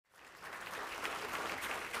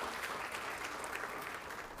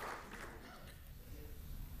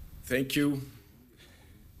Thank you,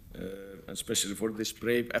 especially for this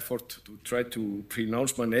brave effort to try to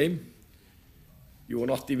pronounce my name. You were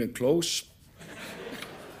not even close.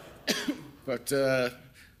 But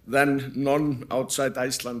then none outside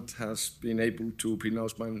Iceland has been able to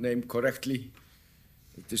pronounce my name correctly.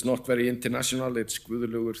 It is not very international. It's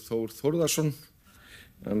Guðlaugur Þór Þórðarson.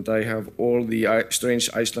 And I have all the strange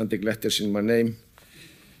Icelandic letters in my name.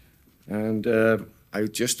 And I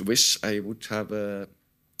just wish I would have a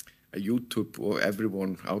YouTube or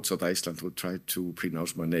everyone outside Iceland would try to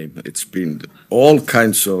pronounce my name. It's been all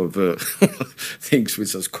kinds of things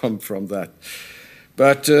which has come from that.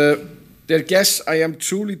 But dear guests, I am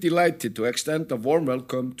truly delighted to extend a warm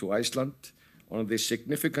welcome to Iceland on this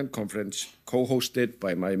significant conference co-hosted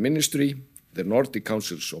by my ministry, the Nordic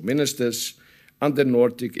Councils of Ministers, and the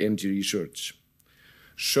Nordic Energy Research.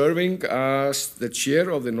 Serving as the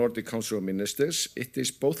chair of the Nordic Council of Ministers, it is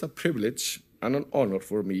both a privilege and an honor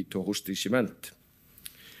for me to host this event,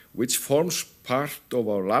 which forms part of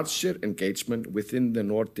our larger engagement within the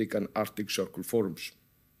Nordic and Arctic Circle forums.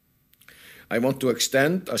 I want to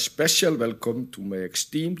extend a special welcome to my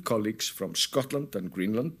esteemed colleagues from Scotland and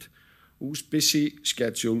Greenland, whose busy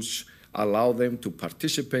schedules allow them to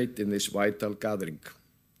participate in this vital gathering.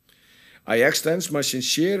 I extend my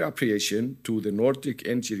sincere appreciation to the Nordic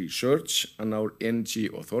Energy Research and our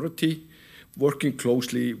Energy Authority, working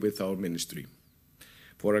closely with our ministry,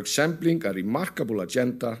 for exempling a remarkable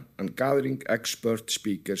agenda and gathering expert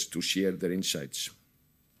speakers to share their insights.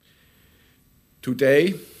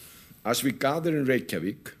 Today, as we gather in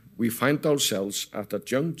Reykjavik, we find ourselves at a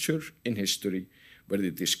juncture in history where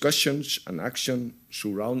the discussions and action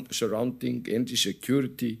surrounding energy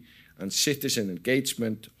security and citizen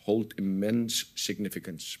engagement hold immense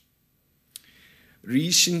significance.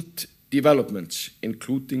 Recent developments,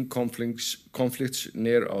 including conflicts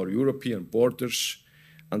near our European borders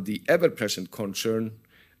and the ever-present concern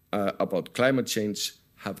about climate change,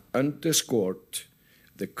 have underscored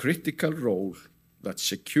the critical role that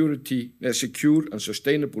secure and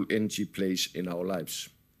sustainable energy plays in our lives.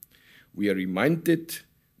 We are reminded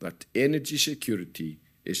that energy security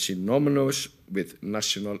is synonymous with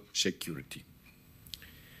national security.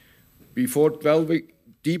 Before delving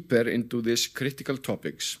deeper into these critical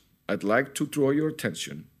topics, I'd like to draw your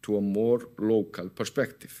attention to a more local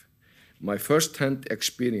perspective, my first-hand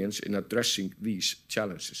experience in addressing these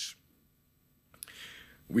challenges.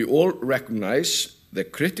 We all recognize the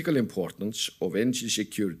critical importance of energy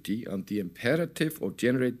security and the imperative of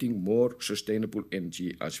generating more sustainable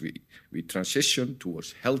energy as we transition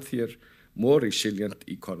towards healthier, more resilient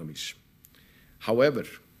economies. However,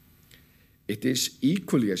 it is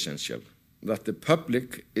equally essential that the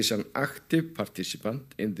public is an active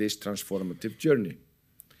participant in this transformative journey.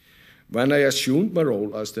 When I assumed my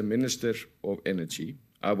role as the Minister of Energy,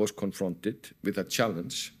 I was confronted with a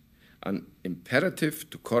challenge, an imperative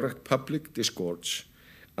to correct public discourse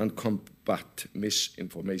and combat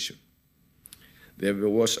misinformation. There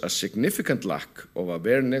was a significant lack of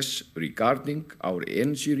awareness regarding our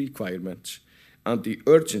energy requirements and the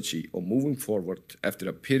urgency of moving forward after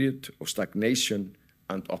a period of stagnation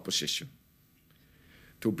and opposition.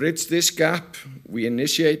 To bridge this gap, we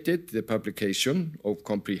initiated the publication of a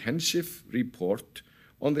comprehensive report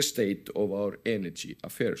on the state of our energy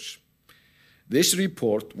affairs. This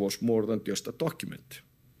report was more than just a document.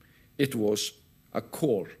 It was a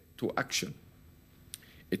call to action.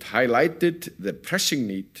 It highlighted the pressing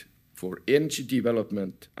need for energy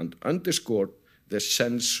development and underscored the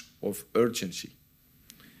sense of urgency.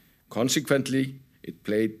 Consequently, it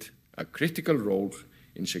played a critical role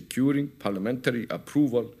in securing parliamentary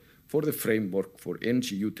approval for the framework for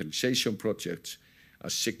energy utilization projects, a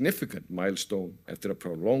significant milestone after a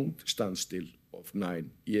prolonged standstill of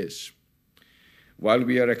 9 years. While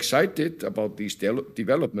we are excited about these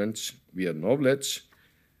developments, we acknowledge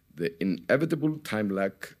the inevitable time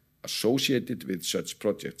lag associated with such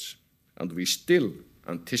projects, and we still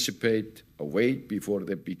anticipate a wait before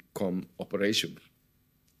they become operational.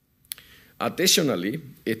 Additionally,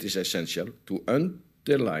 it is essential to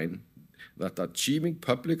underline that achieving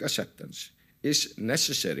public acceptance is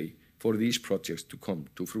necessary for these projects to come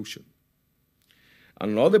to fruition.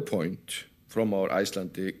 Another point from our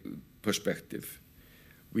Icelandic perspective,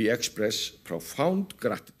 we express profound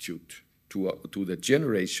gratitude to the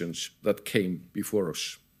generations that came before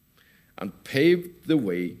us and paved the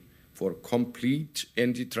way for complete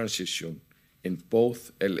energy transition in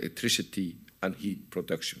both electricity and heat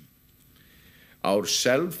production. Our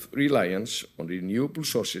self-reliance on renewable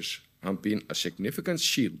sources has been a significant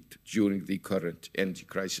shield during the current energy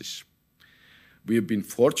crisis. We have been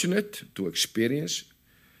fortunate to experience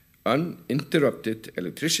uninterrupted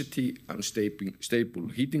electricity and stable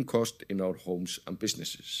heating costs in our homes and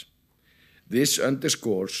businesses. This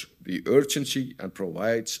underscores the urgency and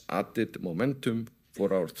provides added momentum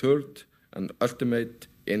for our third and ultimate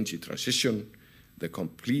energy transition, the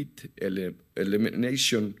complete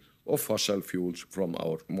elimination of fossil fuels from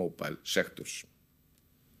our mobile sectors.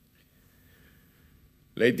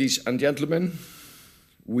 Ladies and gentlemen,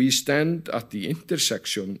 we stand at the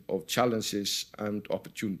intersection of challenges and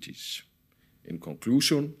opportunities. In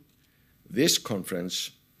conclusion, this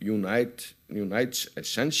conference unites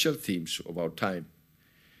essential themes of our time,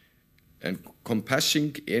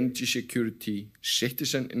 encompassing energy security,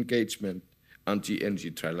 citizen engagement, and the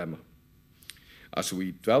energy trilemma. As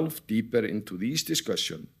we delve deeper into these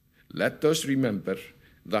discussions, let us remember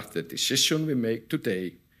that the decision we make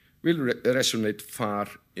today will resonate far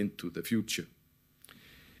into the future.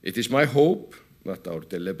 It is my hope that our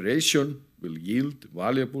deliberation will yield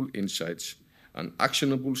valuable insights and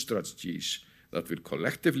actionable strategies that will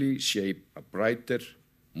collectively shape a brighter,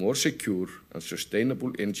 more secure and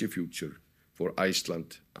sustainable energy future for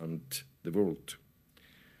Iceland and the world.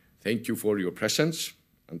 Thank you for your presence,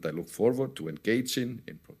 and I look forward to engaging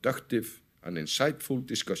in productive and insightful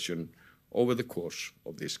discussion over the course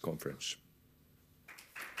of this conference.